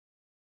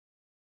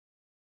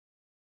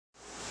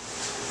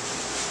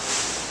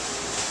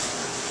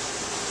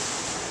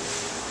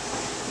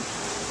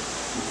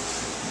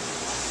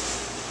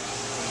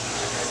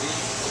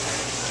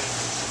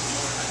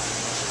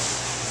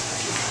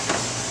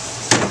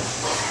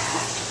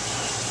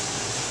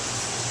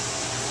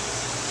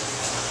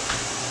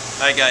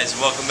Hi guys,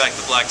 welcome back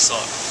to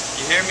BlackSalt.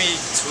 You hear me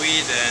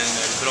tweet and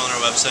put on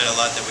our website a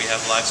lot that we have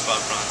live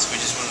spot prawns.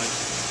 We just want to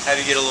have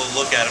you get a little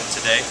look at them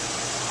today.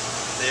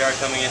 They are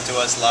coming into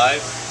us live,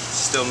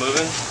 still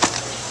moving.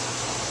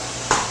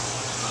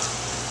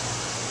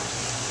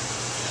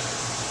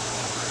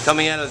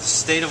 Coming out of the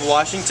state of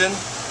Washington,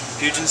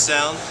 Puget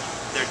Sound.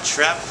 They're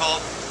trap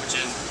caught, which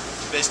is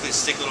basically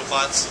stick little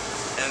pots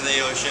in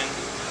the ocean.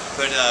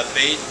 Put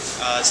bait.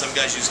 Some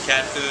guys use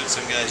cat food.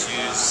 Some guys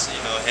use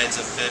heads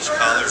of fish,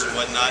 collars, and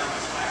whatnot.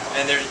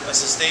 And they're a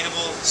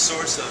sustainable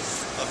source of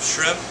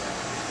shrimp.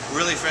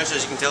 Really fresh,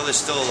 as you can tell. They're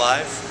still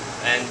alive,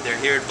 and they're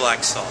here at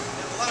BlackSalt.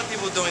 A lot of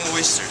people doing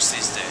oysters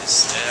these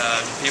days.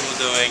 People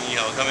doing,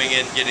 coming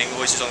in, getting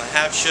oysters on the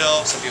half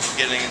shell. Some people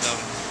getting them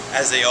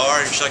as they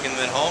are and shucking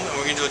them at home. And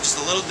we're going to do just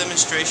a little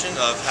demonstration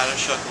of how to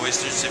shuck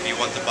oysters if you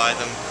want to buy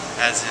them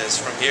as is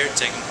from here.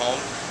 Take them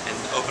home and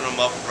open them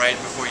up right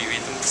before you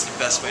eat them. It's the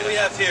best way. What we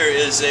have here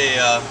is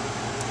a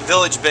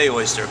Village Bay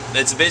oyster.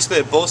 It's basically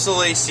a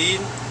Beausoleil seed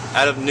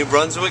out of New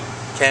Brunswick,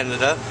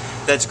 Canada,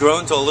 that's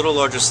grown to a little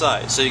larger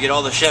size. So you get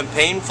all the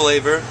champagne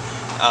flavor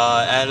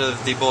out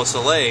of the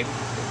Beausoleil,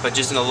 but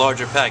just in a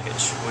larger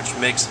package, which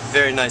makes a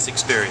very nice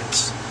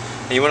experience.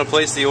 And you want to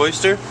place the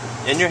oyster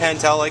in your hand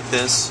towel like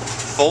this,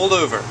 fold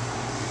over.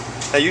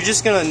 Now you're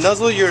just going to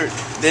nuzzle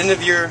the end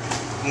of your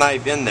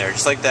knife in there,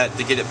 just like that,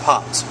 to get it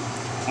popped.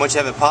 Once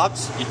you have it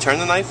popped, you turn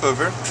the knife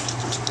over,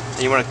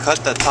 and you want to cut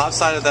the top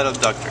side of that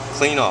abductor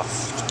clean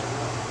off.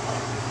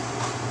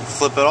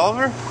 Flip it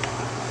over,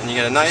 and you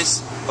get a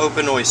nice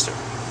open oyster.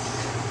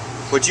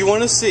 What you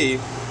want to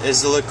see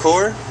is the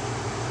liqueur.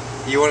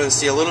 You want to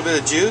see a little bit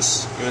of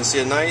juice. You want to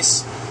see a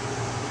nice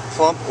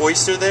plump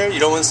oyster there. You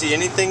don't want to see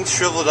anything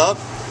shriveled up.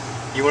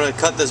 You want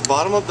to cut this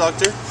bottom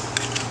abductor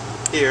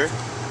here.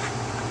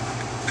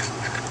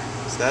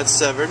 So that's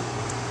severed.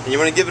 And you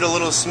want to give it a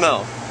little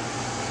smell.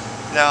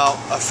 Now,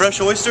 a fresh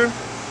oyster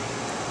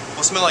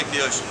will smell like the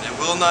ocean. It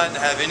will not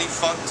have any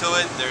funk to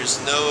it. There's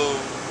no,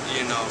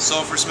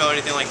 sulfur smell or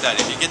anything like that.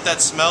 If you get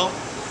that smell,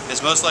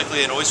 it's most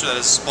likely an oyster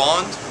that has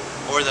spawned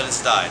or that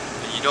has died.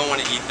 And you don't want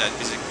to eat that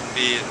because it can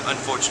be an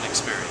unfortunate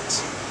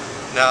experience.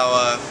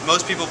 Now,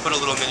 most people put a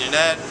little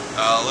mignonette,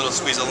 a little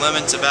squeeze of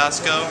lemon,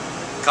 Tabasco,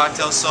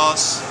 cocktail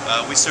sauce.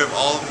 We serve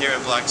all of them here at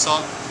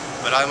BlackSalt.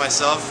 But I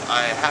myself,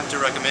 I have to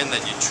recommend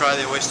that you try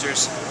the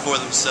oysters for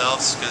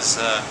themselves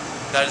because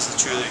that is the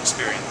true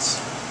experience.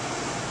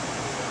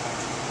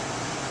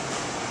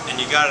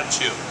 And you gotta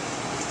chew.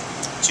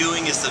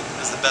 Chewing is the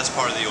best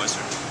part of the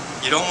oyster.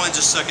 You don't want to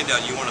just suck it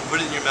down. You want to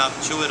put it in your mouth,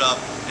 chew it up,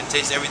 and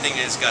taste everything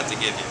that it's got to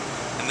give you.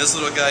 And this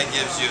little guy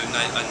gives you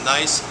a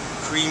nice,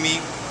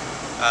 creamy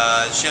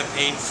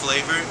champagne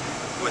flavor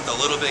with a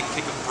little bit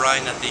kick of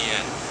brine at the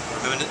end,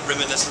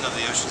 reminiscent of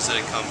the oceans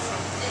that it comes from.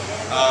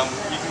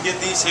 You can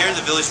get these here,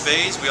 the Village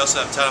Bays. We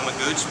also have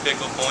Tatamagouche,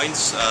 pickle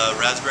points,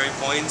 raspberry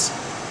points,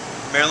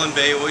 Maryland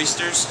Bay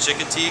oysters,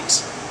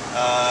 Chickatiques.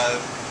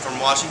 From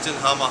Washington,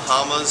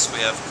 Hama-Hamas. We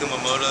have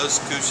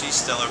Kumamotos, Kushi,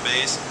 Stellar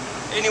Bays.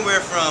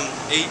 Anywhere from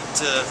 8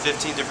 to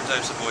 15 different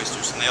types of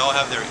oysters. And they all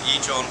have their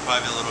each own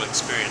private little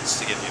experience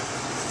to give you.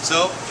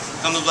 So,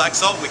 come to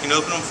BlackSalt. We can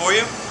open them for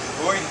you.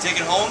 Or you can take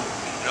it home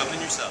and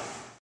open yourself.